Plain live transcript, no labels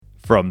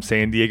From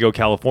San Diego,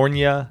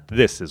 California,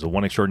 this is a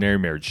One Extraordinary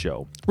Marriage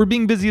show, where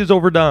being busy is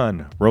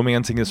overdone,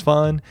 romancing is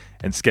fun,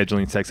 and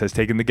scheduling sex has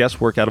taken the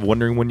guesswork out of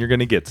wondering when you're going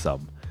to get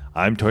some.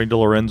 I'm Tony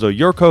DeLorenzo,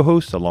 your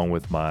co-host, along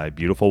with my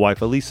beautiful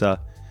wife,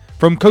 Elisa.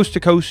 From coast to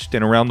coast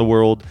and around the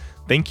world,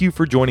 thank you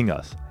for joining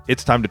us.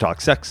 It's time to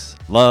talk sex,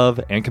 love,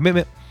 and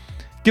commitment.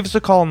 Give us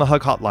a call on the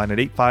HUG hotline at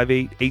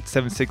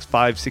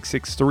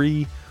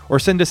 858-876-5663 or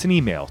send us an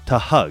email to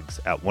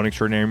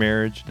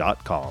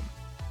hugs@oneextraordinarymarriage.com.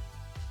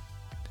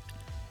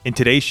 In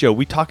today's show,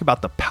 we talk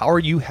about the power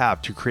you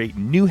have to create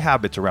new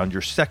habits around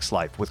your sex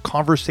life with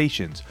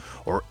conversations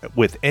or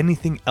with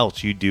anything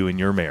else you do in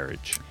your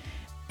marriage.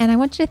 And I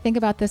want you to think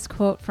about this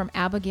quote from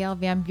Abigail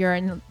Van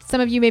Buren. Some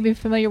of you may be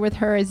familiar with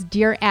her as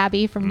Dear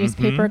Abby from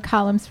newspaper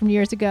columns from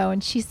years ago.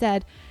 And she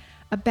said,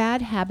 "A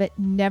bad habit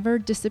never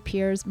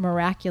disappears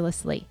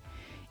miraculously.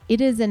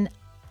 It is an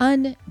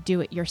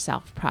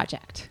undo-it-yourself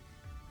project."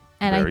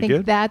 And Very I think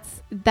good.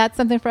 that's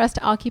something for us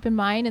to all keep in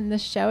mind in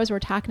this show as we're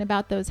talking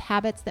about those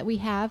habits that we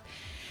have.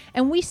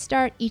 And we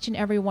start each and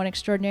every One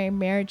Extraordinary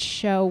Marriage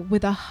show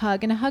with a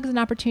hug. And a hug is an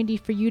opportunity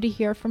for you to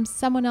hear from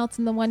someone else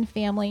in the one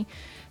family,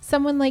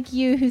 someone like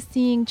you who's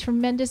seeing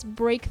tremendous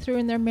breakthrough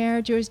in their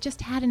marriage or has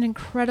just had an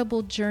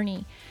incredible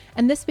journey.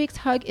 And this week's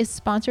hug is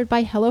sponsored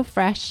by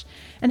HelloFresh.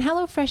 And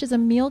HelloFresh is a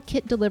meal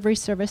kit delivery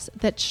service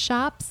that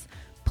shops,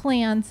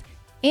 plans,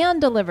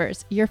 and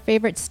delivers your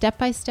favorite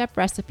step-by-step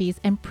recipes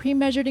and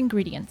pre-measured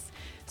ingredients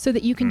so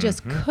that you can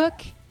just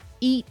cook,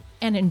 eat,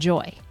 and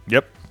enjoy.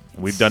 Yep.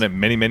 We've done it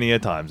many, many a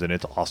times, and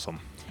it's awesome.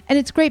 And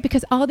it's great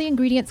because all the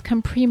ingredients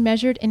come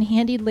pre-measured in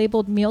handy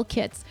labeled meal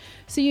kits.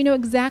 So you know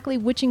exactly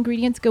which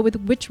ingredients go with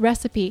which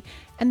recipe.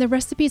 And the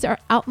recipes are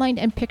outlined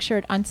and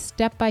pictured on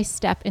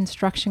step-by-step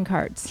instruction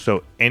cards.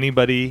 So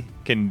anybody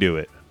can do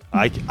it.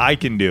 I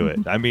can do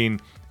it. I mean,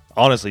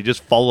 honestly,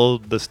 just follow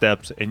the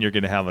steps, and you're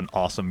going to have an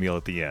awesome meal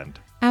at the end.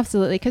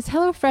 Absolutely, because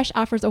HelloFresh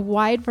offers a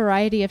wide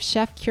variety of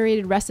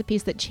chef-curated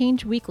recipes that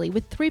change weekly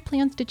with 3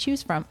 plans to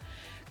choose from: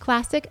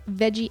 classic,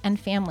 veggie, and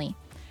family.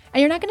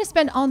 And you're not going to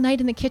spend all night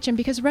in the kitchen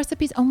because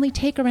recipes only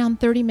take around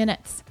 30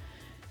 minutes.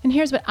 And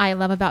here's what I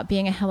love about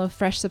being a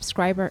HelloFresh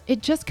subscriber.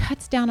 It just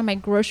cuts down on my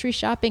grocery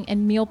shopping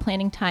and meal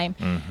planning time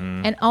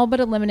and all but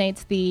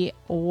eliminates the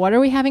 "what are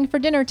we having for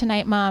dinner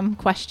tonight, Mom?"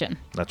 question.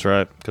 That's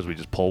right, because we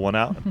just pull one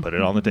out and put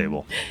it on the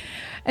table.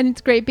 And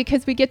it's great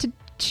because we get to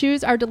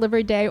choose our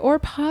delivery day or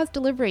pause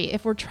delivery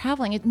if we're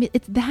traveling.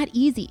 It's that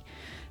easy.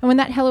 And when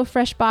that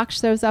HelloFresh box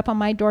shows up on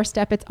my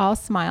doorstep, it's all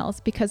smiles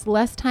because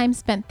less time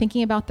spent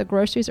thinking about the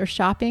groceries or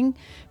shopping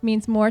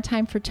means more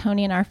time for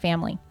Tony and our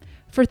family.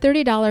 For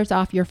 $30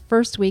 off your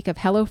first week of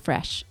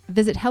HelloFresh,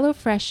 visit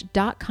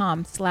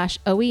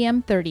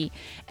HelloFresh.com/OEM30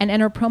 and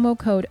enter promo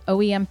code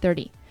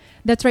OEM30.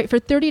 That's right, for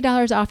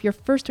 $30 off your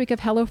first week of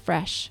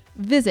HelloFresh,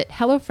 visit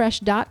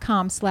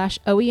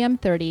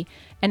HelloFresh.com/OEM30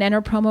 and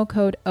enter promo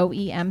code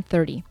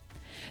OEM30.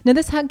 Now,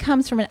 this hug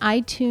comes from an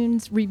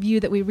iTunes review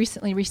that we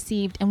recently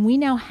received, and we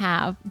now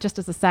have, just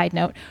as a side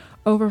note,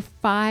 over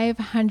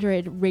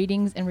 500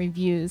 ratings and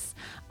reviews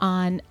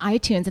on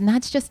iTunes, and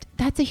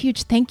that's a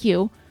huge thank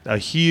you. A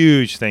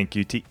huge thank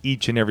you to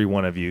each and every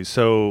one of you.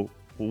 So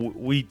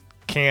we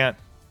can't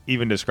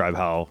even describe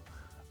how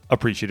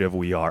appreciative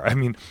we are. I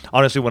mean,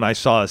 honestly, when I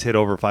saw us hit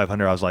over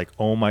 500, I was like,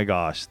 oh my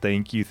gosh,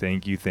 thank you,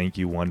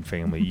 one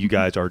family. You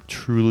guys are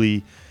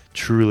truly,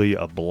 truly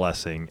a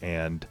blessing.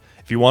 And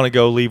if you want to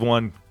go leave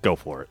one, go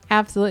for it.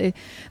 Absolutely.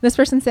 This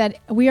person said,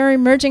 "We are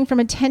emerging from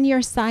a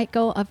 10-year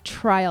cycle of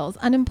trials,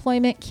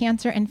 unemployment,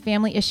 cancer, and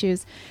family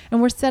issues,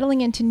 and we're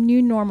settling into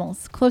new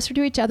normals, closer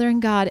to each other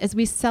and God as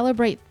we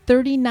celebrate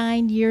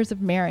 39 years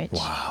of marriage.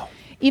 Wow.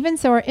 Even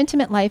so, our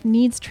intimate life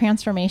needs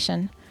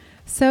transformation.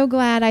 So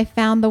glad I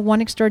found the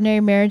One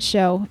Extraordinary Marriage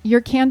show. Your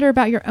candor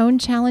about your own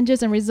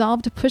challenges and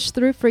resolve to push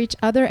through for each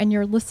other and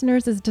your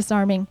listeners is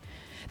disarming.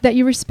 That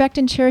you respect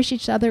and cherish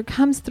each other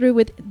comes through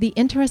with the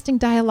interesting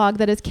dialogue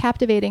that is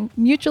captivating,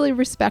 mutually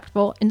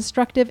respectful,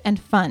 instructive, and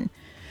fun.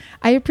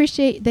 I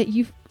appreciate that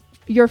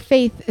your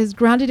faith is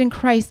grounded in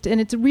Christ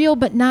and it's real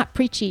but not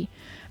preachy.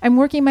 I'm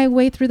working my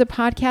way through the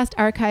podcast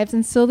archives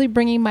and slowly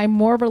bringing my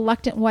more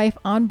reluctant wife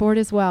on board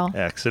as well.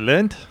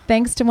 Excellent.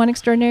 Thanks to One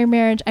Extraordinary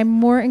Marriage, I'm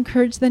more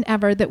encouraged than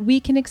ever that we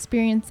can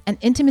experience an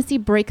intimacy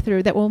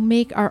breakthrough that will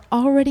make our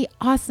already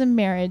awesome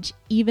marriage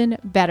even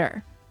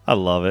better." I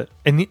love it.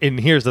 And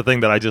here's the thing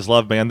that I just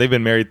love, man. They've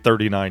been married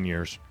 39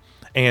 years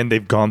and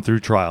they've gone through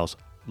trials.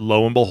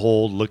 Lo and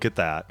behold, look at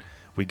that.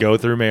 We go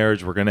through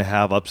marriage. We're going to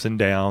have ups and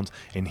downs.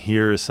 And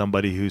here is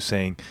somebody who's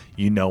saying,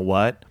 you know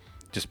what?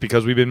 Just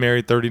because we've been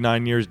married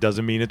 39 years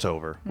doesn't mean it's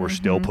over. We're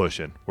still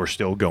pushing. We're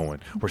still going.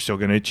 We're still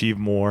going to achieve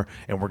more,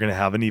 and we're going to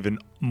have an even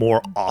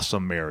more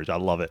awesome marriage. I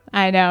love it.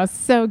 I know.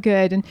 So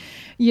good. And,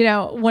 you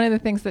know, one of the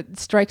things that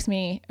strikes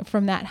me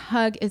from that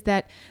hug is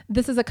that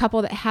this is a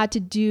couple that had to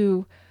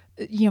do,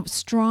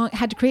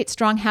 had to create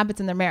strong habits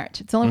in their marriage.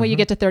 It's the only way you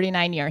get to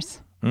 39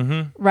 years,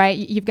 right?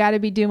 You've got to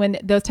be doing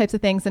those types of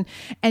things.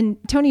 And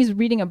Tony's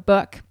reading a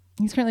book.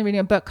 He's currently reading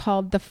a book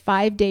called The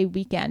 5-Day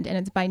Weekend, and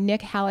it's by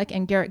Nick Halleck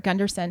and Garrett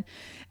Gunderson.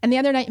 And the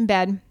other night in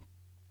bed,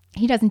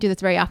 he doesn't do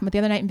this very often, but the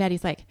other night in bed,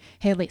 he's like,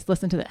 hey, Elise,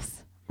 listen to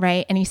this,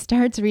 right? And he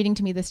starts reading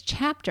to me this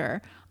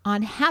chapter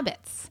on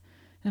habits.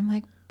 And I'm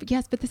like,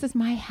 yes, but this is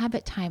my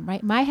habit time,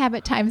 right? My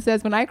habit time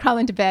says when I crawl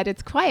into bed,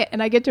 it's quiet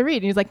and I get to read.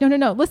 And he's like,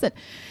 no, listen.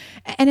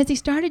 And as he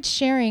started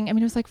sharing, I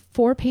mean, it was like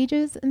 4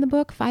 pages in the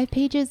book, 5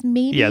 pages,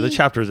 maybe. Yeah, the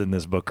chapters in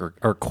this book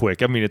are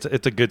quick. I mean, it's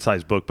a good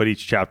sized book, but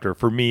each chapter,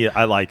 for me,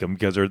 I like them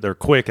because they're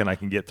quick and I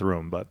can get through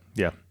them. But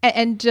yeah.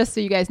 And just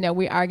so you guys know,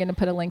 we are going to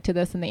put a link to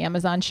this in the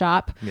Amazon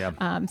shop,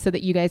 so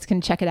that you guys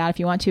can check it out if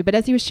you want to. But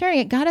as he was sharing,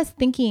 it got us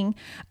thinking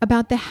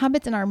about the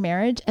habits in our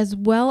marriage as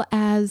well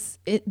as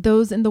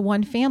those in the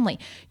one family.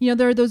 You know,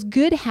 there are those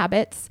good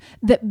habits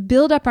that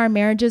build up our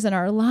marriages and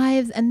our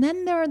lives. And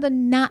then there are the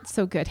not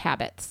so good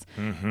habits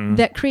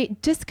that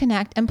create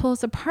disconnect and pull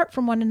us apart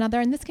from one another.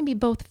 And this can be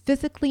both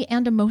physically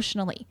and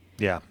emotionally.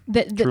 Yeah.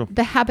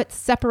 The habits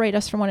separate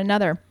us from one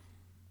another.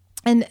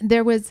 And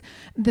there was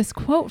this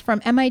quote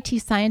from MIT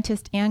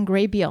scientist Anne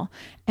Graybiel,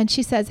 and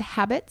she says,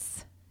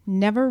 habits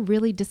never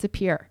really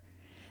disappear.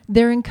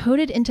 They're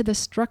encoded into the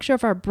structure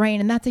of our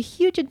brain, and that's a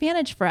huge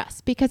advantage for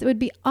us because it would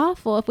be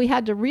awful if we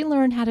had to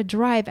relearn how to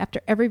drive after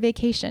every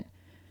vacation.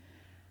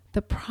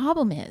 The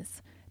problem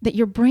is that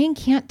your brain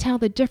can't tell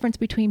the difference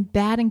between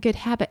bad and good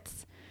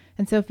habits.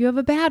 And so if you have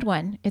a bad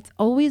one, it's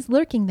always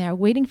lurking there,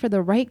 waiting for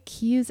the right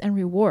cues and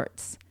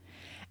rewards.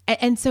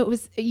 And so it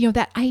was,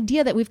 that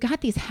idea that we've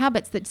got these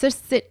habits that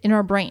just sit in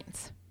our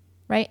brains,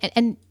 right?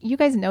 And you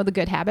guys know the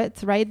good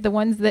habits, right? The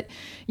ones that,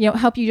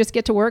 help you just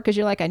get to work because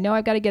you're like, I know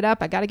I've got to get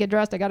up, I got to get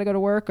dressed, I got to go to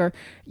work, or,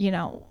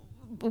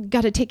 we've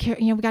got to take care,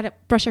 we got to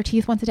brush our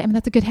teeth once a day. I mean,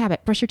 that's a good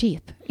habit. Brush your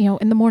teeth,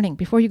 in the morning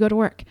before you go to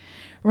work,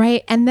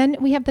 right? And then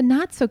we have the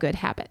not so good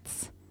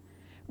habits,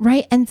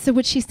 right? And so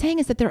what she's saying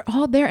is that they're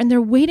all there and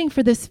they're waiting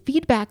for this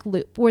feedback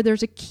loop where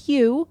there's a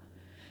cue.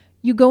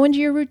 You go into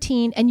your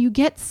routine and you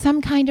get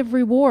some kind of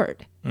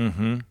reward.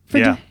 And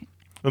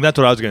that's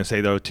what I was going to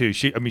say, though, too.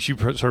 She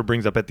sort of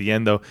brings up at the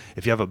end, though,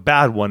 if you have a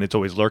bad one, it's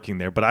always lurking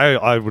there. But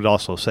I would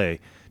also say,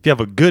 if you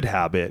have a good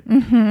habit,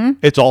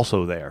 it's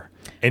also there.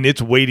 And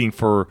it's waiting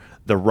for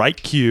the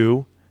right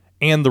cue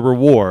and the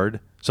reward,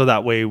 so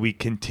that way we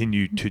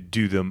continue to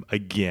do them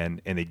again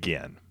and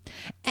again.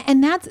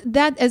 And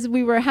that as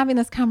we were having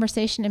this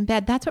conversation in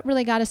bed, that's what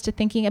really got us to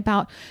thinking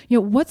about,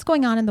 what's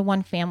going on in the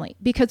one family.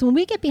 Because when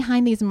we get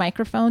behind these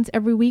microphones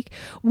every week,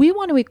 we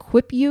want to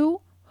equip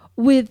you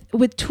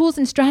with tools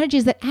and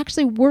strategies that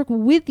actually work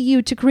with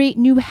you to create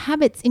new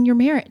habits in your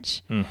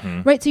marriage,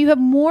 right? So you have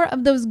more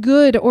of those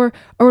good or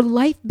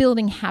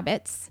life-building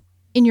habits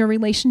in your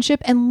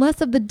relationship and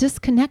less of the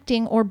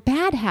disconnecting or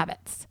bad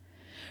habits,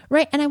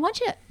 right? And I want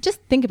you to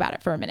just think about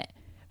it for a minute.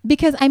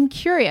 Because I'm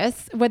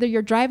curious whether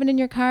you're driving in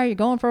your car, you're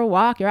going for a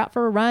walk, you're out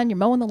for a run, you're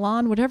mowing the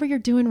lawn, whatever you're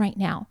doing right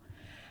now.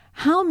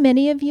 How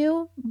many of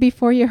you,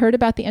 before you heard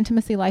about the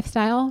intimacy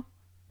lifestyle,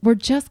 were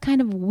just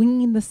kind of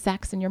winging the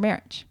sex in your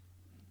marriage?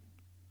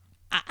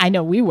 I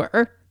know we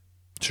were.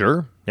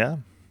 Sure. Yeah.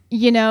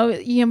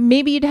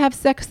 Maybe you'd have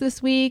sex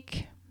this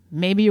week.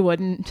 Maybe you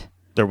wouldn't.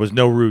 There was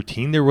no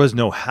routine. There was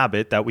no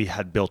habit that we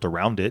had built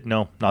around it.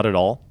 No, not at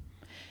all.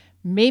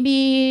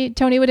 Maybe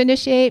Tony would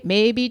initiate.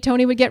 Maybe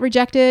Tony would get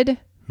rejected.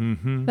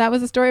 That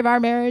was the story of our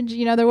marriage.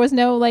 There was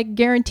no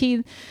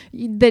guarantee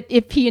that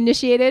if he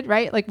initiated,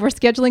 right? Like we're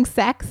scheduling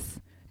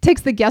sex,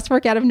 takes the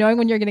guesswork out of knowing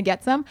when you're going to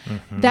get some.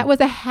 That was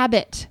a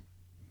habit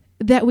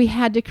that we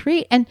had to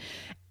create. And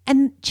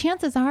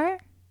chances are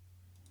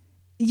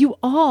you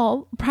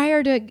all,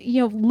 prior to,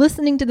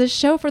 listening to this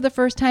show for the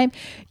first time,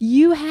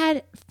 you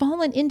had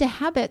fallen into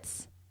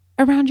habits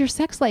around your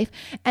sex life.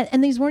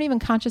 And these weren't even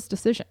conscious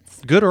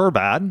decisions. Good or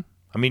bad.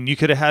 I mean, you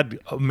could have had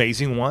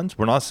amazing ones.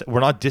 We're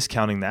not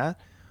discounting that.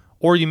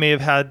 Or you may have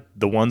had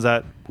the ones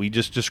that we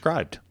just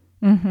described.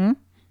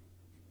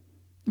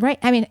 Right.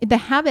 I mean, the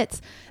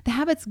habits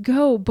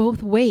go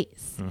both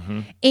ways.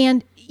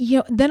 And,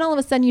 then all of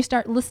a sudden you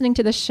start listening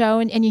to the show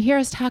and you hear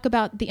us talk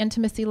about the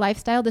intimacy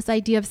lifestyle, this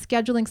idea of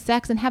scheduling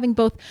sex and having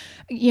both,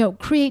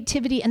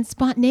 creativity and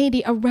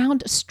spontaneity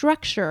around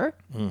structure.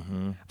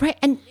 Right.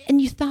 And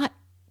you thought,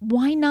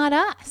 why not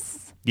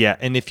us? Yeah.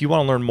 And if you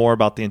want to learn more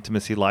about the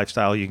intimacy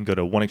lifestyle, you can go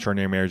to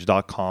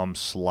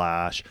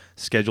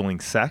oneextraordinarymarriage.com/scheduling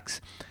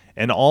sex.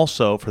 And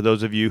also, for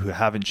those of you who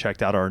haven't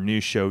checked out our new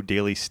show,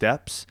 Daily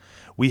Steps,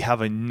 we have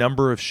a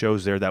number of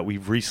shows there that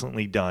we've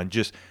recently done.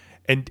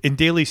 And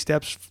Daily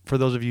Steps, for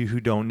those of you who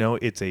don't know,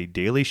 it's a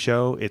daily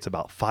show. It's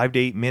about 5 to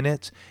 8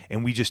 minutes,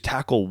 and we just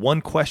tackle one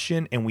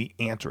question and we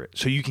answer it.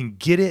 So you can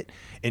get it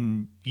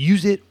and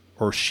use it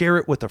or share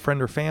it with a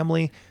friend or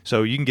family.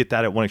 So you can get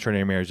that at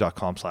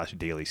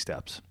oneextraordinarymarriage.com/daily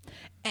steps.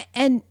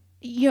 And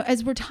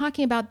as we're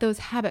talking about those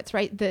habits,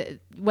 right?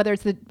 Whether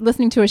it's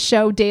listening to a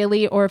show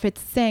daily or if it's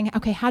saying,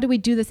 okay, how do we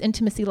do this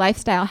intimacy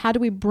lifestyle? How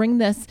do we bring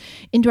this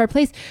into our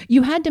place?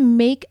 You had to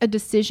make a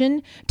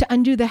decision to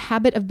undo the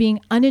habit of being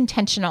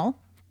unintentional.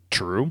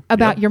 True.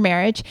 About your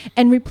marriage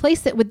and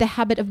replace it with the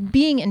habit of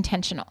being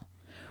intentional,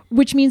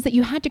 which means that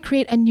you had to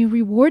create a new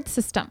reward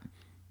system,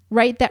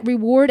 right? That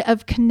reward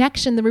of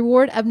connection, the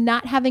reward of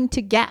not having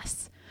to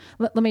guess.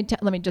 Let me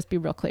just be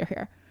real clear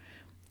here.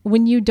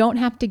 when you don't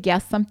have to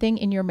guess something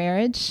in your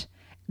marriage,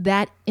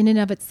 that in and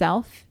of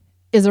itself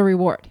is a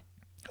reward.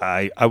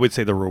 I would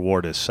say the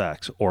reward is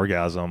sex,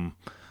 orgasm,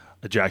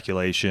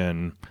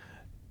 ejaculation.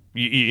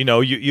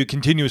 You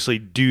continuously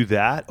do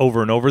that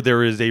over and over.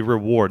 There is a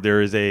reward.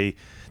 There's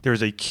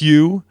a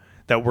cue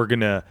that we're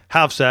gonna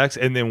have sex,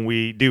 and then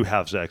we do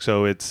have sex.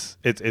 So it's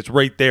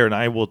right there. And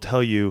I will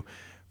tell you,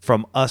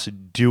 from us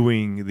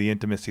doing the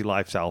intimacy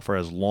lifestyle for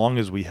as long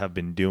as we have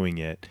been doing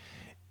it,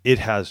 it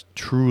has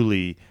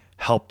truly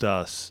helped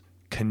us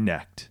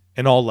connect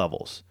in all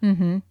levels.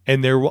 Mm-hmm.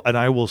 And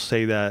I will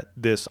say that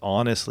this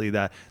honestly,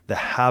 that the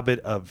habit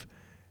of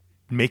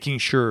making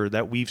sure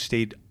that we've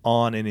stayed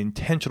on and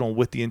intentional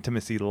with the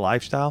intimacy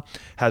lifestyle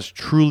has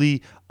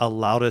truly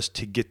allowed us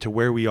to get to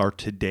where we are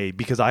today.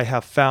 Because I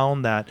have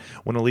found that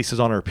when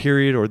Elisa's on her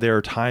period, or there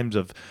are times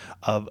of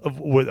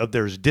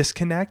there's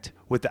disconnect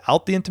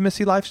without the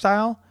intimacy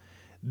lifestyle,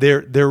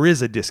 there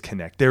is a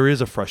disconnect, there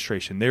is a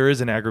frustration, there is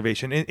an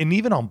aggravation, and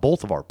even on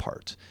both of our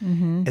parts.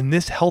 Mm-hmm. And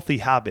this healthy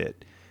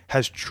habit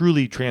has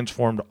truly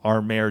transformed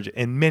our marriage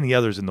and many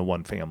others in the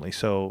One Family.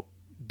 So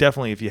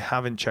definitely, if you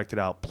haven't checked it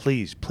out,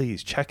 please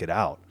check it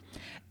out.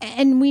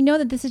 And we know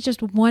that this is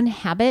just one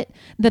habit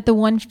that the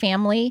One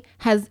Family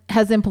has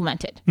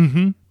implemented,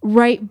 mm-hmm.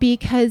 right?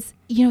 Because,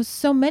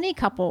 so many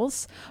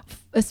couples,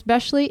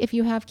 especially if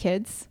you have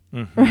kids,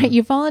 mm-hmm. right?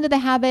 You fall into the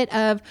habit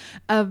of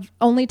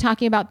only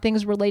talking about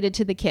things related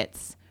to the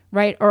kids,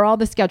 right? Or all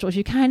the schedules.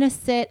 You kind of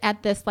sit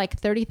at this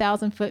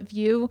 30,000 foot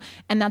view,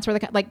 and that's where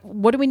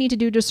what do we need to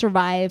do to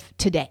survive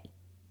today?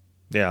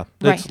 Yeah.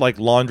 It's like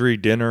laundry,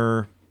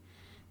 dinner,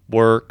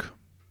 work,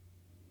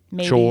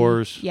 maybe,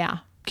 chores,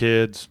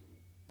 kids.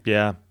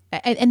 Yeah.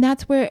 And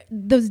that's where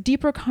those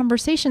deeper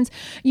conversations,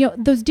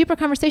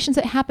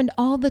 that happened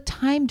all the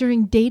time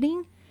during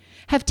dating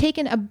have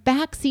taken a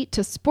backseat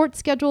to sports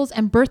schedules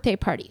and birthday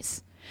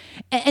parties.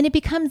 And it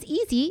becomes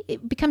easy.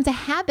 It becomes a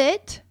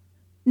habit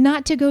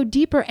not to go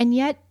deeper. And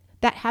yet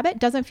that habit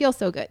doesn't feel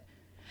so good.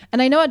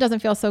 And I know it doesn't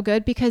feel so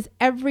good because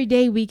every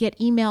day we get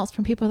emails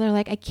from people that are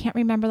like, I can't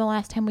remember the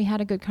last time we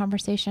had a good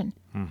conversation.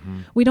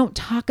 Mm-hmm. We don't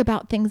talk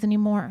about things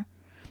anymore.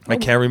 I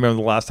can't remember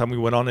the last time we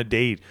went on a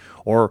date,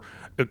 or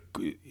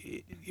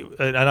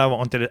and I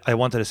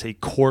wanted to say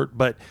court,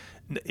 but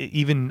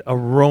even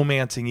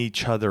romancing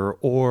each other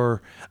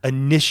or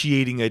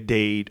initiating a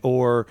date,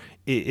 or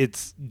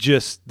it's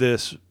just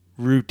this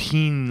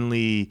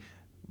routinely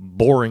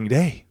boring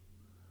day.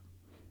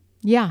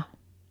 Yeah.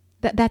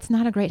 That's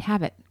not a great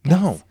habit, guys.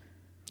 No,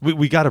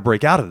 we got to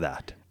break out of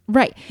that.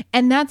 Right.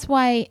 And that's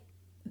why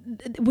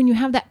when you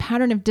have that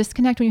pattern of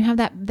disconnect, when you have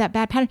that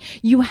bad pattern,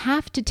 you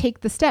have to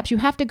take the steps. You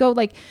have to go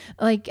like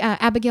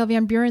Abigail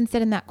Van Buren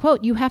said in that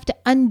quote, you have to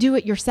undo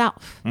it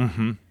yourself.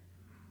 Mm-hmm.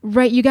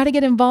 Right. You got to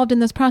get involved in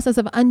this process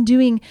of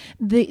undoing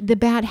the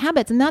bad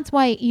habits. And that's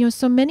why,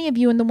 so many of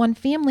you in the One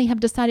Family have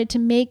decided to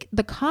make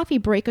the coffee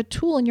break a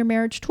tool in your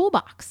marriage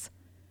toolbox.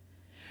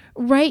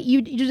 Right?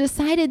 You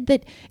decided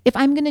that if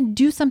I'm going to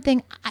do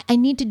something, I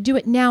need to do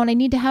it now, and I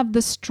need to have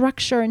the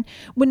structure. And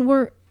when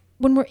we're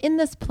in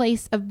this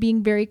place of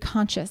being very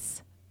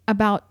conscious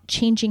about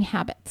changing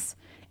habits,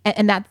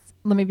 and that's,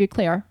 let me be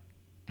clear,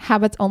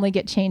 habits only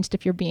get changed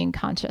if you're being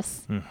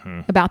conscious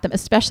mm-hmm. about them,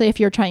 especially if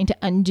you're trying to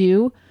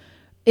undo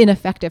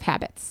ineffective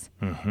habits.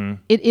 Mm-hmm.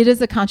 It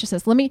is a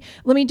consciousness. Let me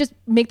just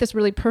make this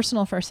really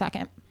personal for a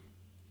second.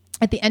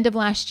 At the end of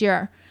last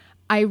year,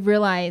 I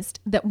realized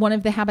that one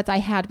of the habits I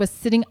had was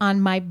sitting on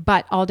my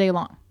butt all day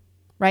long,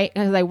 right?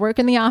 As I work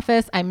in the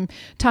office, I'm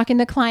talking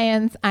to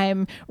clients,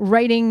 I'm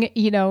writing,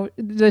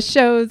 the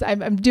shows,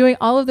 I'm doing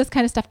all of this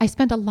kind of stuff. I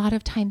spent a lot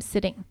of time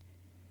sitting.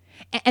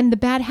 And the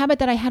bad habit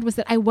that I had was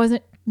that I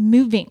wasn't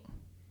moving,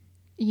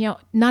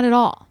 not at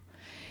all.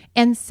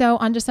 And so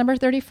on December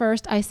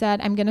 31st, I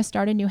said, I'm going to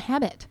start a new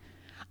habit.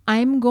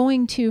 I'm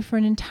going to, for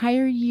an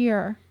entire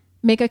year,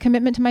 make a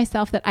commitment to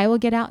myself that I will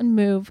get out and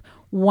move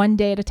one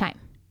day at a time.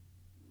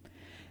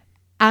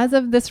 As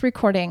of this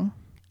recording,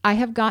 I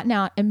have gotten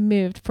out and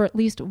moved for at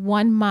least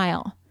 1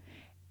 mile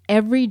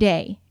every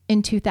day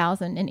in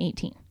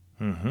 2018.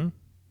 Mm-hmm.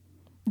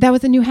 That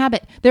was a new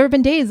habit. There have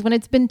been days when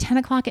it's been 10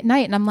 o'clock at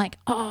night and I'm like,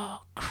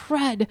 oh,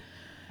 crud.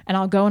 And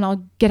I'll go and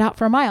I'll get out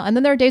for a mile. And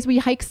then there are days we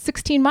hike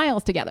 16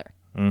 miles together.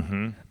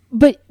 Mm-hmm.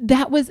 But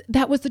that was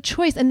the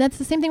choice. And that's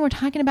the same thing we're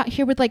talking about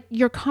here with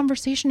your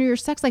conversation or your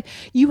sex life.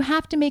 You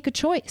have to make a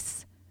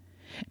choice.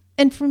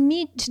 And for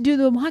me to do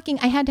the walking,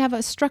 I had to have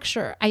a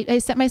structure. I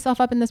set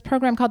myself up in this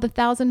program called the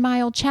 1,000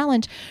 Mile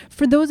Challenge.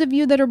 For those of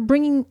you that are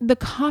bringing the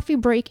coffee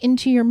break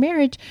into your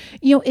marriage,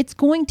 it's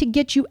going to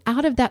get you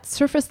out of that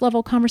surface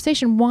level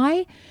conversation.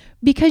 Why?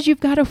 Because you've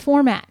got a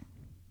format,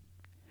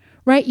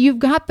 right? You've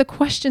got the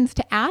questions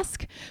to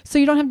ask. So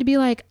you don't have to be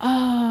like,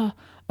 oh,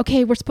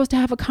 okay, we're supposed to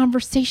have a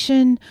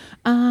conversation.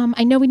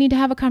 I know we need to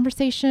have a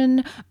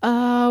conversation.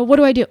 What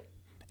do I do?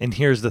 And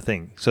here's the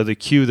thing. So the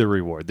cue, the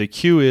reward. The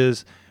cue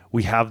is,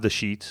 we have the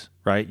sheets,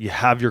 right? You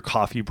have your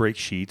coffee break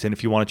sheets. And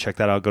if you want to check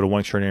that out, go to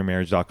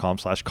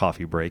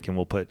oneextraordinarymarriage.com/coffee break, and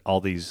we'll put all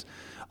these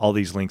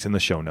links in the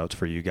show notes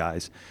for you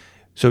guys.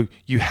 So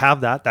you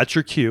have that. That's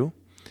your cue.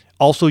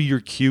 Also, your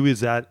cue is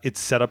that it's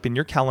set up in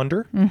your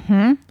calendar,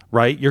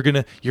 right? You're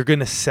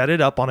gonna set it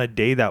up on a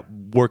day that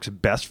works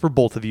best for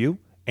both of you.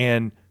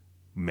 And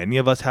many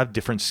of us have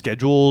different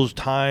schedules,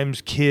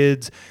 times,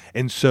 kids.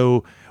 And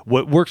so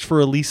what works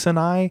for Elisa and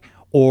I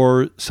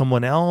or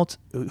someone else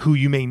who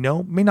you may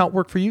know may not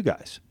work for you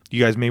guys.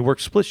 You guys may work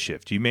split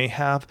shift. You may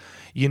have,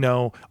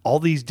 all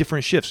these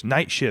different shifts,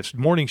 night shifts,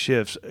 morning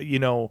shifts,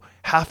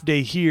 half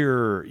day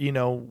here,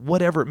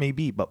 whatever it may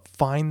be. But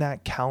find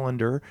that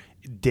calendar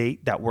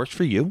date that works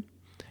for you.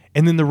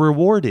 And then the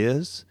reward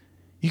is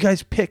you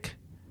guys pick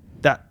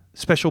that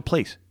special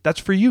place.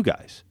 That's for you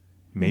guys.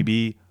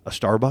 Maybe a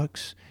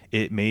Starbucks.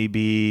 It may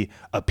be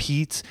a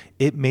Pete's.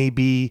 It may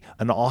be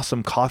an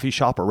awesome coffee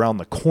shop around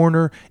the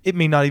corner. It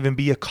may not even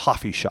be a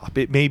coffee shop.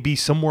 It may be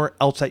somewhere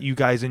else that you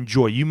guys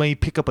enjoy. You may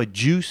pick up a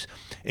juice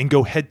and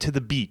go head to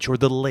the beach or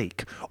the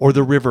lake or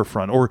the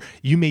riverfront, or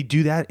you may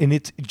do that and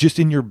it's just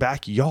in your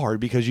backyard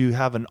because you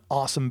have an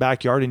awesome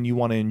backyard and you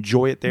want to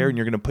enjoy it there and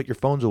you're going to put your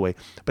phones away.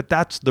 But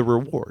that's the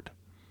reward.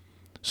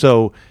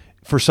 So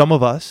for some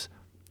of us,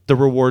 the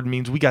reward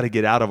means we got to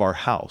get out of our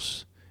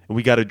house.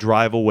 We got to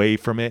drive away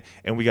from it,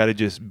 and we got to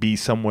just be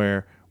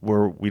somewhere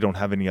where we don't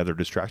have any other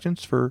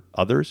distractions. For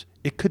others,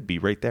 it could be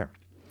right there.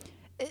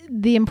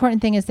 The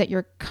important thing is that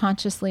you're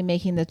consciously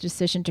making the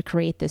decision to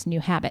create this new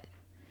habit,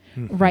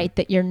 right?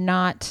 That you're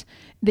not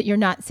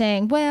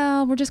saying,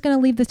 well, we're just going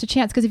to leave this to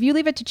chance. Because if you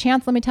leave it to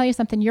chance, let me tell you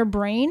something, your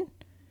brain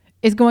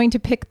is going to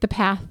pick the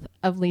path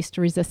of least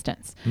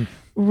resistance,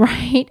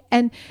 right?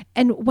 And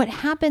what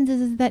happens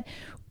is that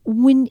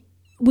when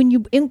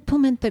you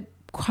implement the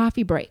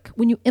coffee break,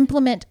 when you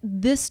implement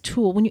this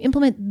tool, when you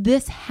implement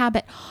this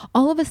habit,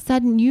 all of a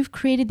sudden you've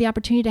created the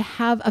opportunity to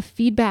have a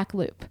feedback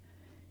loop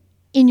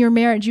in your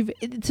marriage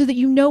so that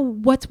you know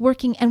what's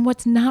working and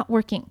what's not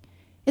working.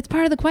 It's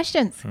part of the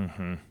questions.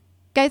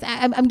 Guys,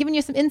 I'm giving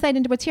you some insight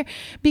into what's here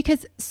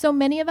because so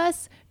many of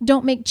us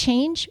don't make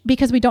change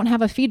because we don't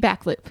have a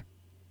feedback loop.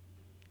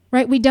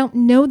 Right? We don't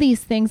know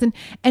these things.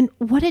 And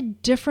what a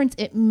difference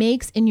it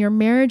makes in your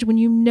marriage when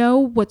you know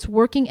what's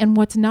working and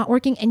what's not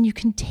working, and you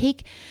can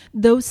take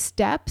those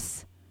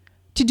steps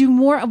to do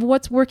more of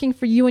what's working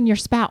for you and your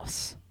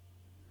spouse.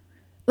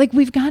 Like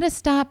we've got to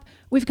stop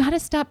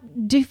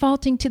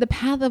defaulting to the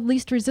path of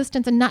least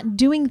resistance and not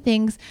doing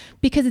things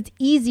because it's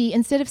easy,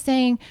 instead of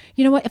saying,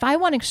 you know what, if I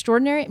want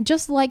extraordinary,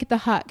 just like the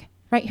hug,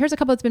 right? Here's a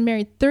couple that's been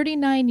married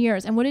 39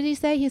 years. And what did he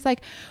say? He's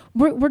like,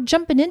 we're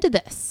jumping into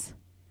this.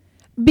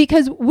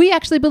 Because we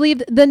actually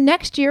believe the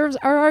next years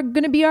are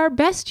going to be our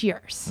best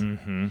years.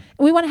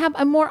 We want to have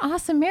a more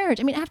awesome marriage.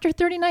 I mean, after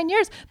 39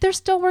 years, they're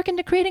still working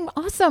to creating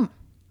awesome.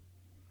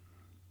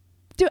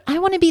 Dude, I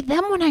want to be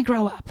them when I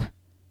grow up.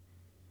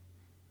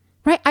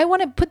 Right? I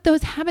want to put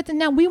those habits in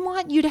now. We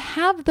want you to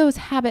have those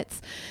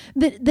habits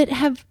that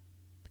have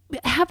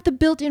the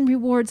built-in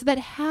rewards, that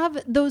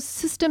have those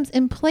systems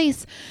in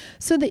place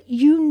so that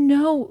you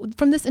know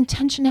from this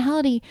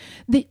intentionality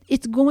that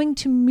it's going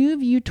to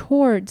move you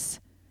towards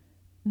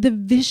the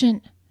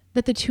vision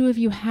that the two of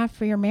you have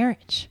for your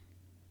marriage,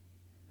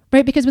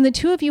 right? Because when the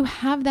two of you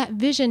have that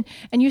vision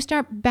and you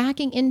start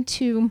backing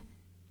into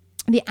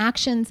the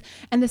actions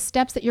and the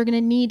steps that you're going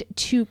to need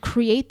to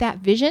create that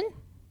vision,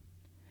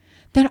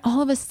 then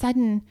all of a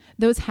sudden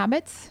those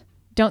habits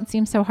don't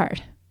seem so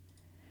hard,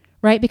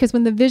 right? Because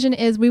when the vision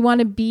is we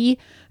want to be,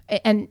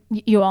 and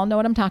you all know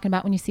what I'm talking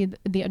about when you see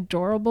the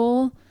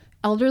adorable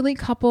elderly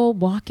couple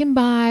walking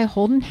by,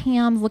 holding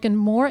hands, looking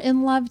more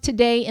in love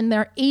today in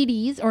their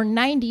 80s or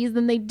 90s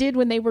than they did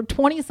when they were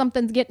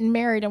 20-somethings getting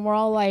married. And we're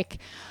all like,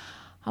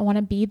 I want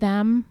to be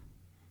them,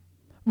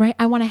 right?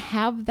 I want to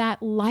have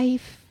that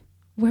life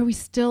where we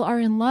still are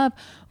in love.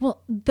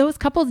 Well, those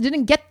couples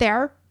didn't get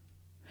there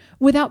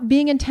without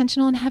being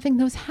intentional and having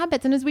those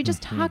habits. And as we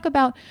just talk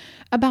about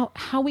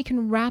how we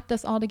can wrap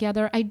this all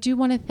together, I do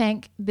want to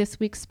thank this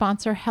week's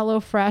sponsor,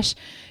 HelloFresh.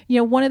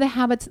 One of the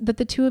habits that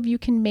the two of you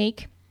can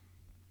make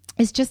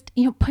is just,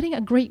 putting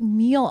a great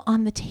meal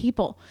on the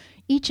table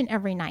each and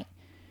every night,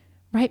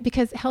 right?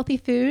 Because healthy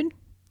food,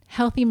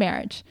 healthy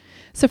marriage.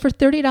 So for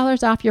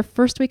 $30 off your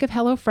first week of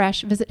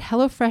HelloFresh, visit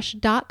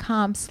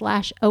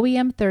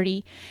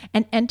HelloFresh.com/OEM30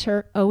 and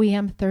enter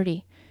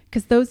OEM30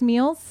 because those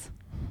meals,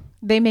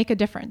 they make a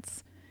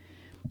difference.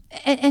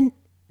 And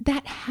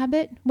that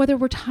habit, whether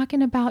we're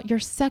talking about your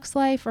sex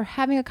life or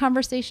having a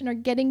conversation or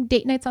getting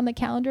date nights on the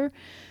calendar,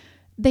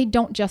 they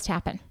don't just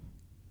happen.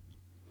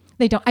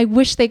 They don't. I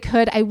wish they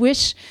could. I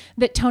wish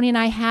that Tony and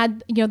I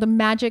had, the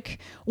magic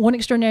One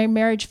Extraordinary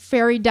Marriage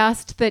fairy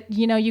dust that,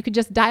 you could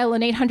just dial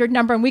an 800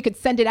 number and we could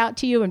send it out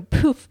to you and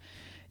poof,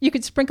 you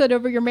could sprinkle it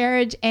over your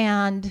marriage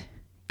and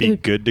be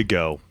good to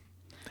go.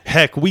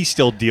 Heck, we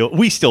still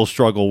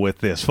struggle with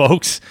this,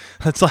 folks.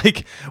 It's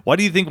like, why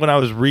do you think when I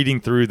was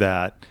reading through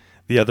that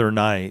the other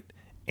night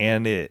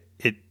and it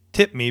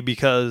tipped me,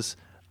 because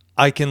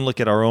I can look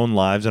at our own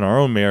lives and our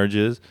own marriage,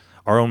 and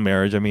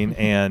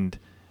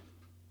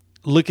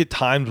look at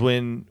times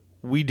when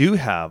we do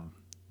have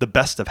the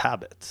best of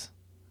habits.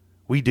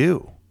 We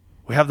do.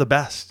 We have the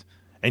best.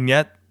 And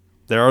yet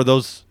there are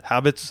those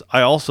habits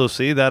I also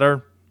see that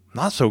are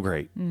not so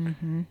great.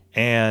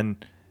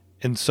 And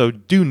so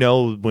do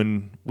know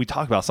when we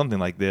talk about something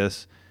like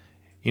this,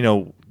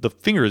 the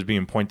finger is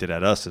being pointed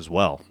at us as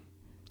well.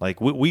 Like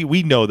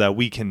we know that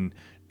we can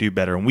do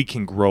better and we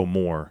can grow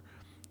more.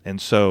 And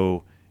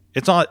so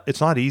it's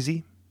not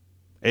easy.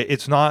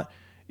 It's not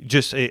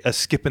just a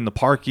skip in the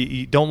park.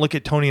 You don't look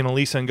at Tony and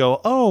Elisa and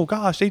go, oh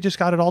gosh, they just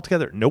got it all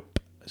together. Nope.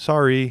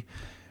 Sorry.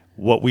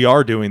 What we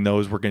are doing though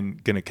is we're going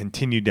to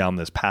continue down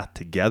this path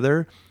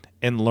together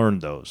and learn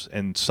those.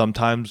 And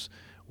sometimes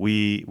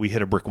we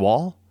hit a brick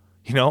wall,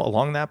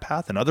 along that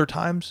path. And other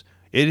times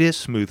it is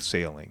smooth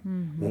sailing.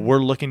 When we're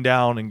looking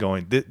down and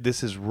going,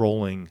 this is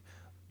rolling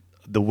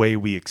the way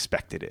we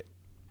expected it.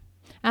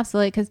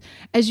 Absolutely. Because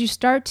as you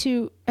start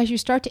to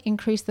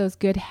increase those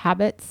good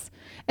habits,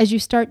 as you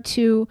start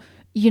to,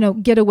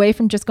 get away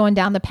from just going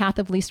down the path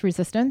of least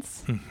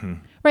resistance,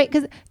 right?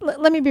 Because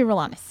let me be real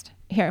honest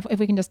here.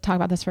 If we can just talk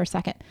about this for a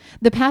second,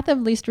 the path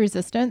of least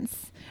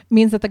resistance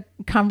means that the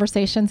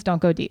conversations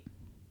don't go deep.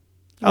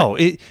 Oh,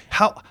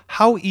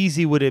 how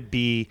easy would it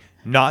be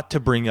not to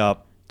bring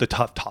up the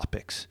tough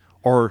topics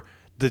or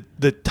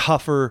the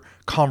tougher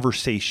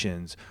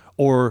conversations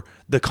or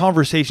the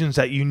conversations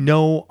that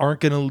aren't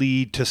going to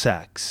lead to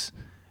sex?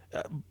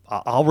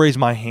 I'll raise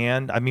my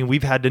hand. I mean,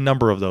 we've had a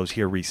number of those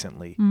here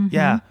recently.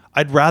 Yeah,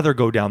 I'd rather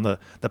go down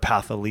the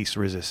path of least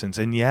resistance.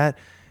 And yet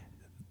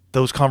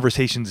those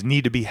conversations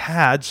need to be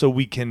had so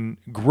we can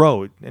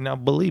grow. And now,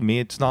 believe me,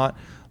 it's not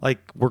like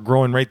we're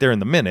growing right there in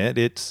the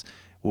minute.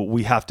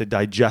 We have to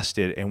digest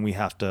it and we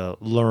have to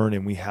learn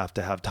and we have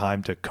to have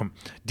time to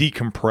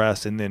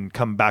decompress and then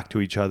come back to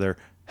each other.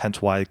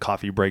 Hence why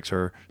coffee breaks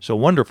are so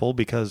wonderful,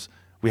 because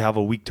we have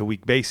a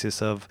week-to-week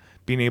basis of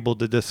being able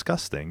to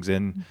discuss things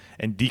and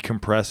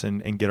decompress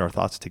and get our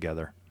thoughts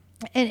together.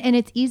 And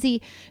it's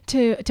easy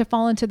to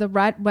fall into the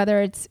rut,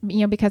 whether it's,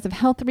 because of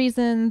health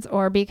reasons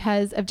or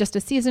because of just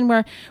a season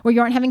where you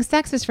aren't having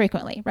sex as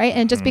frequently, right?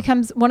 And it just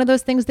becomes one of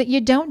those things that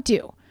you don't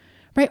do,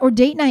 right? Or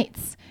date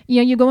nights.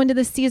 You go into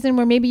this season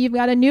where maybe you've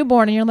got a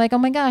newborn and you're like, oh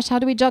my gosh, how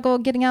do we juggle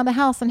getting out of the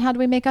house and how do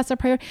we make us a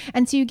priority?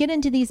 And so you get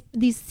into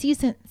these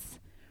seasons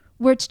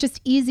where it's just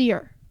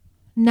easier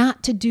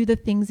not to do the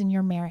things in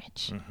your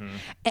marriage.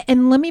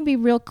 And let me be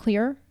real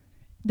clear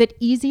that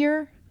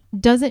easier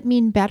doesn't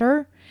mean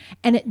better,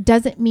 and it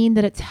doesn't mean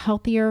that it's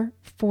healthier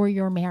for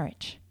your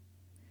marriage,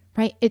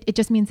 right? It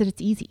just means that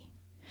it's easy.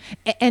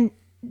 And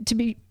to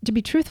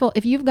be truthful,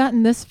 if you've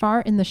gotten this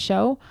far in the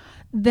show,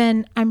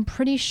 then I'm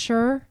pretty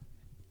sure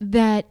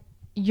that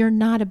you're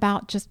not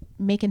about just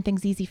making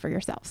things easy for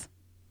yourselves.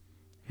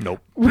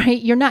 Nope.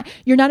 Right? You're not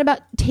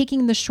about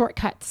taking the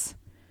shortcuts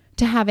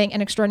to having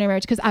an extraordinary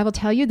marriage, because I will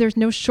tell you, there's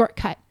no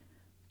shortcut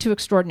to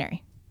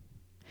extraordinary.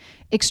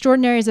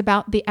 Extraordinary is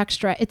about the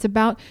extra. It's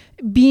about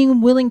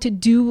being willing to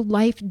do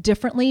life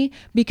differently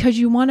because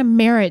you want a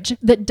marriage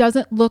that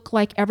doesn't look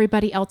like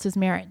everybody else's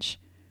marriage,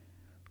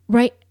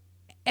 right?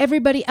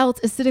 Everybody else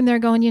is sitting there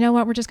going, you know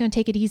what? We're just going to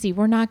take it easy.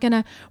 We're not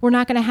going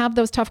to have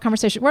those tough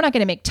conversations. We're not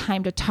going to make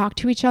time to talk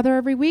to each other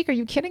every week. Are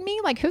you kidding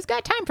me? Like, who's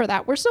got time for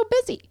that? We're so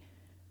busy.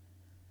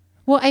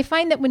 Well, I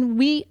find that when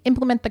we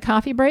implement the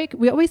coffee break,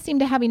 we always seem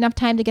to have enough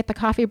time to get the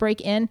coffee break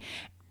in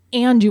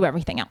and do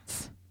everything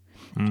else.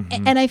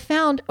 And I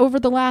found over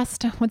the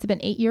last, what's it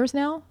been, 8 years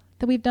now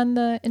that we've done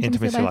the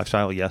Intimacy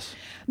Lifestyle, yes.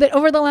 That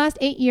over the last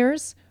 8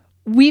 years,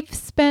 we've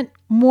spent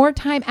more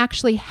time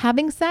actually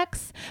having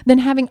sex than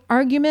having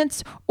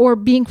arguments or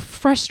being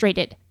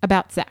frustrated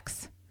about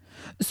sex.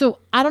 So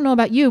I don't know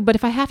about you, but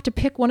if I have to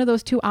pick one of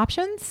those two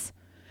options,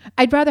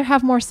 I'd rather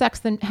have more sex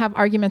than have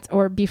arguments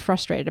or be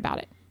frustrated about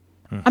it.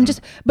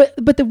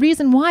 But the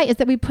reason why is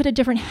that we put a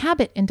different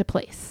habit into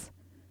place.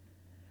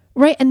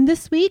 Right. And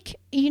this week,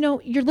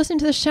 you're listening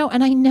to the show,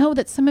 and I know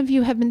that some of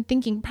you have been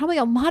thinking, probably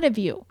a lot of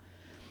you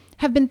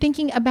have been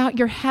thinking about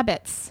your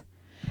habits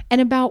and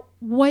about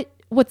what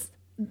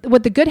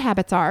the good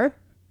habits are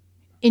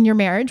in your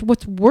marriage,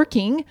 what's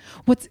working,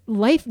 what's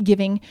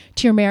life-giving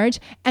to your marriage.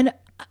 And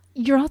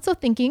you're also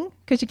thinking,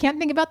 because you can't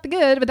think about the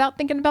good without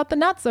thinking about the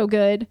not so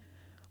good,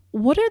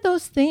 what are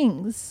those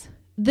things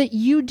that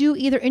you do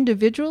either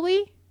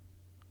individually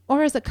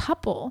or as a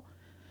couple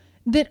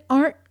that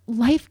aren't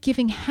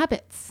life-giving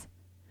habits,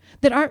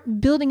 that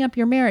aren't building up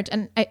your marriage?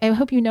 And I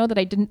hope you know that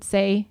I didn't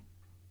say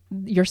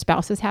your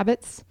spouse's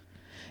habits,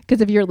 because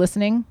if you're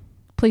listening,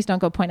 please don't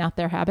go point out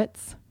their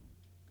habits.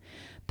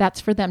 That's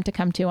for them to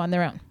come to on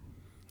their own.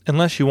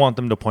 Unless you want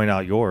them to point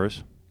out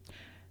yours.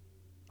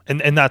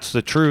 And that's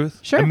the truth.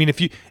 Sure. I mean,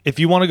 if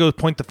you want to go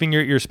point the finger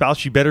at your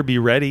spouse, you better be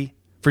ready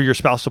for your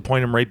spouse to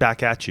point them right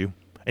back at you.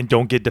 And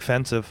don't get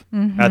defensive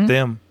at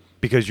them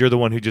because you're the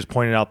one who just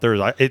pointed out theirs.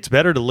 It's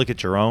better to look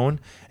at your own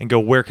and go,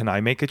 where can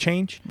I make a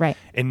change? Right.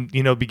 And,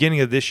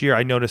 beginning of this year,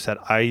 I noticed that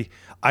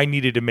I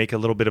needed to make a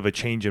little bit of a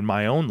change in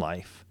my own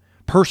life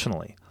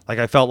personally. Like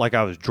I felt like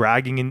I was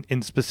dragging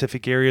in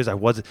specific areas.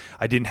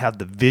 I didn't have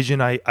the vision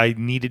I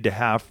needed to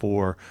have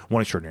for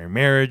One Extraordinary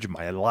Marriage,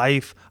 my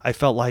life. I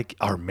felt like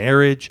our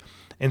marriage.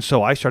 And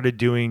so I started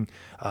doing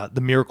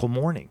the Miracle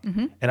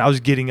Morning. And I was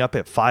getting up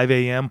at 5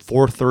 a.m.,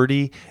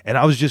 4:30, and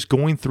I was just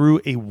going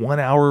through a 1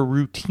 hour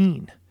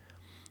routine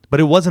But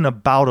it wasn't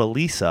about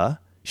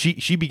Elisa.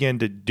 She began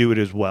to do it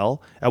as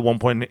well at one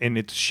point, and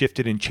it's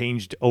shifted and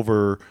changed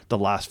over the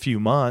last few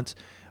months.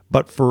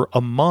 But for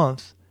a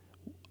month,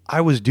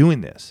 I was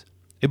doing this,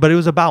 but it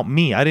was about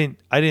me. I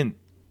didn't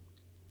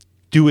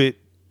do it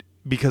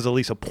because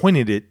Elisa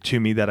pointed it to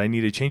me that I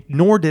needed to change,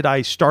 nor did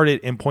I start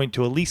it and point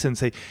to Elisa and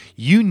say,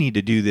 you need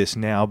to do this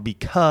now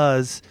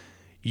because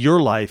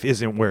your life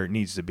isn't where it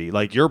needs to be.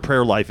 Like your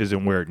prayer life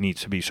isn't where it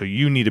needs to be. So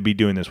you need to be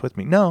doing this with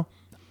me. No,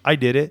 I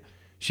did it.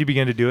 She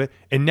began to do it.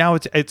 And now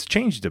it's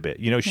changed a bit.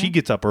 She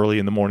gets up early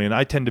in the morning.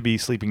 I tend to be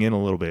sleeping in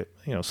a little bit.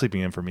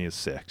 Sleeping in for me is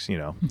 6,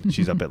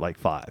 she's up at like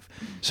 5.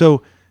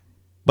 So,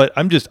 but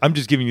I'm just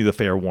giving you the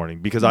fair warning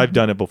because I've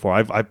done it before.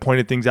 I've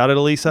pointed things out at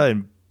Elisa,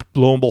 and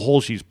lo and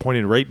behold, she's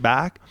pointed right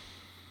back.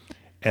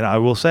 And I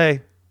will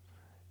say,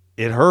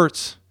 it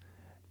hurts,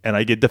 and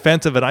I get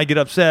defensive and I get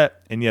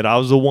upset, and yet I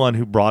was the one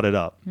who brought it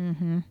up.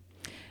 Mm-hmm.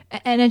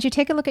 And as you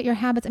take a look at your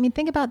habits,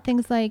 think about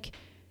things like,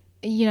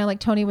 like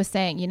Tony was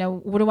saying,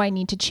 what do I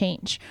need to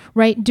change,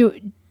 right? Do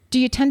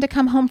you tend to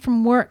come home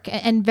from work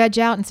and veg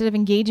out instead of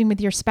engaging with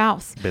your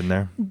spouse? Been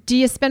there. Do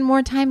you spend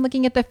more time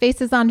looking at the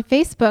faces on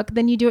Facebook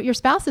than you do at your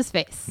spouse's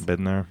face?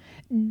 Been there.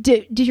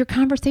 Do your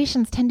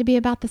conversations tend to be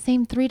about the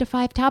same 3 to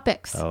 5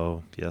 topics?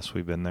 Oh, yes,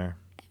 we've been there.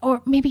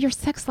 Or maybe your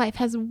sex life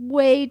has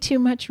way too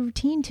much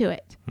routine to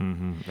it.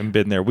 Mm-hmm. And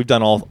been there. We've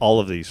done all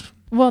of these.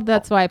 Well,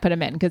 that's why I put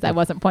them in, because I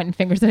wasn't pointing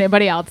fingers at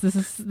anybody else.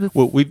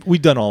 Well,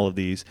 we've done all of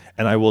these,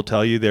 and I will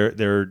tell you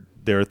there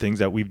are things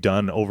that we've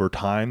done over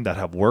time that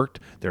have worked.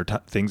 There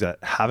are things that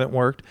haven't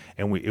worked,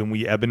 and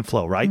we ebb and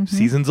flow, right? Mm-hmm.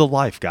 Seasons of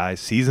life, guys.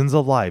 Seasons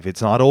of life.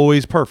 It's not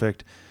always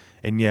perfect,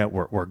 and yet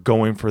we're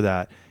going for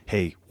that.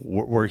 Hey,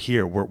 we're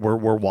here.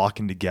 We're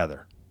walking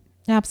together.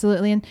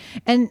 Absolutely,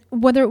 and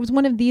whether it was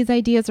one of these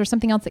ideas or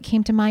something else that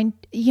came to mind,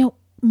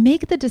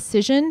 make the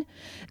decision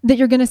that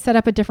you're going to set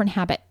up a different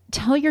habit.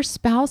 Tell your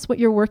spouse what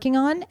you're working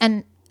on,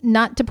 and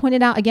not to point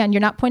it out. Again,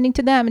 you're not pointing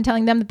to them and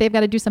telling them that they've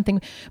got to do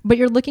something, but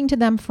you're looking to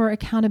them for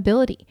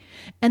accountability.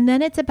 And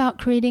then it's about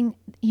creating,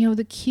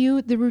 the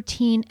cue, the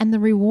routine, and the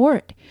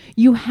reward.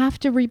 You have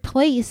to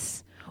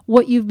replace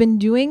what you've been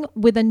doing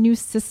with a new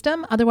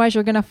system. Otherwise,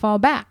 you're going to fall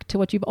back to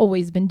what you've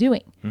always been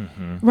doing.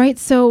 Mm-hmm. Right?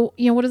 So,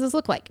 what does this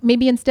look like?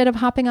 Maybe instead of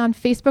hopping on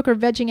Facebook or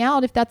vegging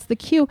out, if that's the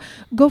cue,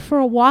 go for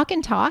a walk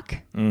and talk.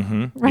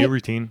 Mm-hmm.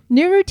 Right?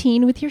 New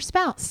routine with your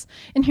spouse.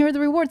 And here are the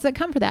rewards that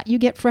come for that. You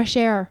get fresh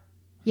air.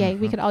 Yay,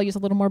 we could all use a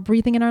little more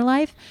breathing in our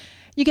life.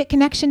 You get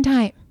connection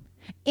time,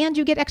 and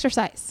you get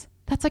exercise.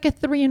 That's like a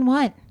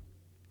 3-in-1,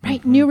 right?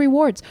 Mm-hmm. New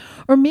rewards.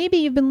 Or maybe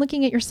you've been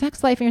looking at your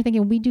sex life and you're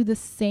thinking, we do the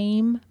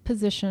same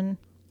position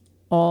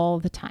all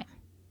the time.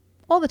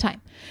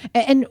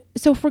 And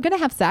so if we're going to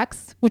have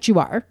sex, which you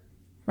are,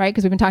 right?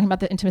 Because we've been talking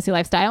about the intimacy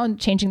lifestyle and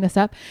changing this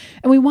up,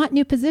 and we want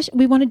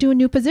to do a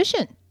new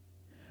position.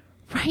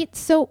 Right?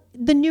 So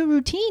the new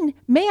routine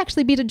may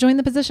actually be to join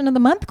the Position of the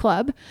Month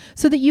Club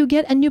so that you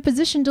get a new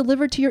position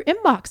delivered to your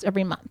inbox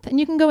every month. And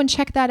you can go and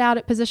check that out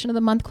at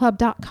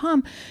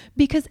positionofthemonthclub.com,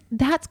 because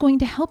that's going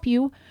to help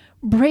you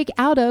break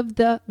out of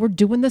we're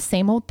doing the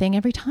same old thing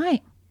every time.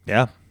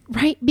 Yeah.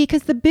 Right?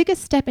 Because the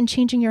biggest step in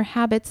changing your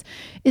habits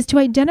is to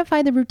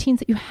identify the routines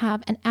that you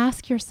have and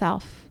ask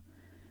yourself,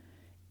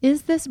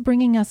 is this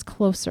bringing us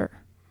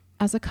closer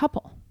as a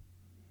couple?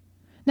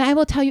 Now, I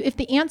will tell you, if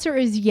the answer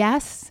is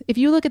yes, if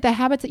you look at the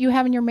habits that you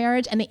have in your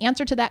marriage and the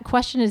answer to that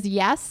question is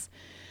yes,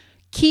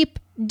 keep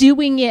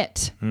doing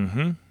it.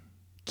 Mm-hmm.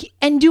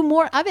 And do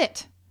more of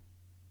it,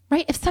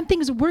 right? If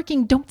something's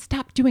working, don't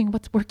stop doing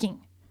what's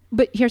working.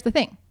 But here's the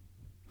thing.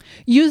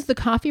 Use the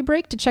coffee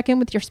break to check in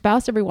with your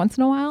spouse every once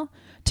in a while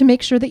to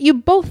make sure that you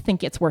both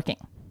think it's working.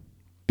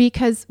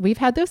 Because we've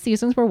had those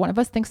seasons where one of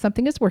us thinks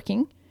something is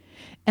working,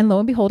 and lo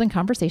and behold, in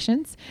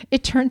conversations,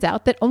 it turns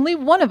out that only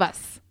one of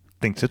us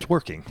thinks it's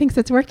working.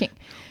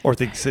 Or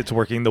thinks it's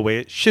working the way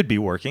it should be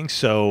working.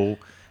 So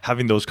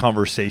having those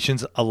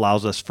conversations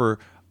allows us for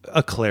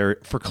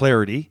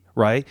clarity,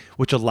 right?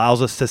 Which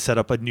allows us to set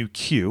up a new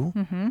cue,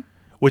 mm-hmm.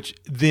 which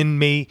then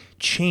may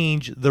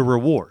change the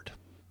reward.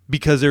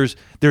 Because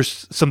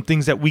there's some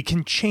things that we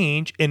can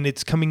change, and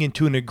it's coming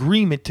into an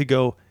agreement to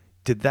go,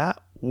 did that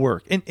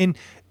work? And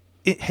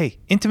hey,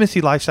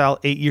 Intimacy Lifestyle,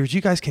 8 years, you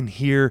guys can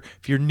hear,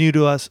 if you're new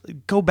to us,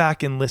 go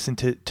back and listen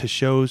to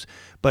shows,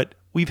 but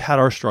we've had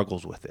our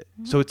struggles with it.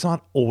 So it's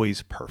not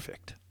always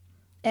perfect.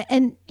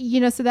 And,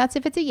 so that's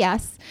if it's a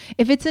yes.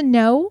 If it's a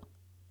no,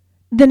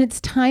 then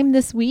it's time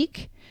this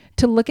week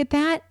to look at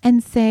that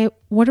and say,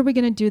 what are we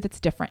going to do that's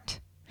different?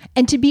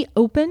 And to be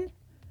open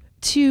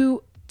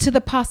to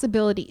the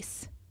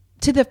possibilities,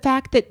 to the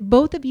fact that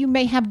both of you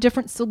may have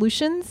different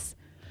solutions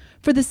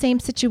for the same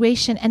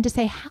situation, and to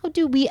say, how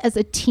do we as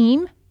a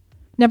team,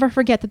 never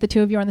forget that the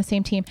two of you are on the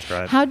same team.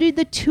 Right. How do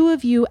the two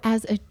of you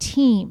as a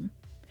team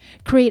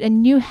create a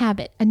new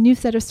habit, a new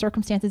set of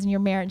circumstances in your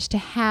marriage to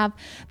have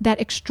that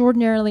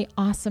extraordinarily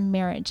awesome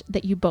marriage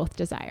that you both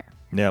desire?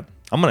 Yeah.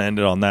 I'm going to end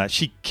it on that.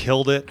 She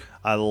killed it.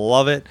 I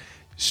love it.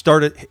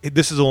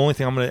 This is the only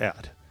thing I'm going to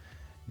add.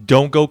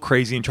 Don't go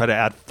crazy and try to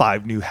add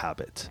 5 new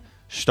habits.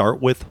 Start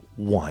with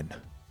one.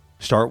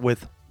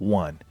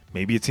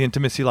 Maybe it's the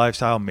intimacy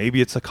lifestyle.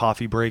 Maybe it's a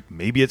coffee break.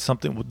 Maybe it's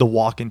something with the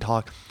walk and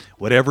talk.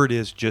 Whatever it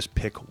is, just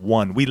pick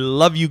one. We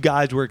love you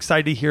guys. We're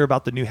excited to hear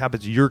about the new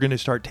habits you're going to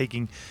start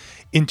taking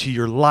into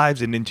your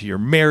lives and into your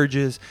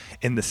marriages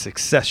and the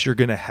success you're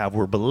going to have.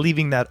 We're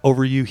believing that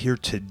over you here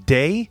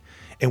today.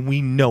 And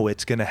we know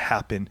it's going to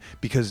happen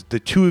because the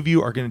two of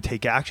you are going to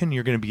take action.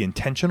 You're going to be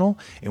intentional.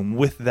 And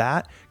with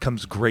that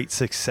comes great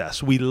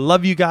success. We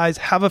love you guys.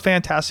 Have a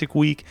fantastic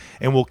week.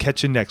 And we'll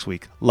catch you next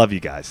week. Love you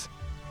guys.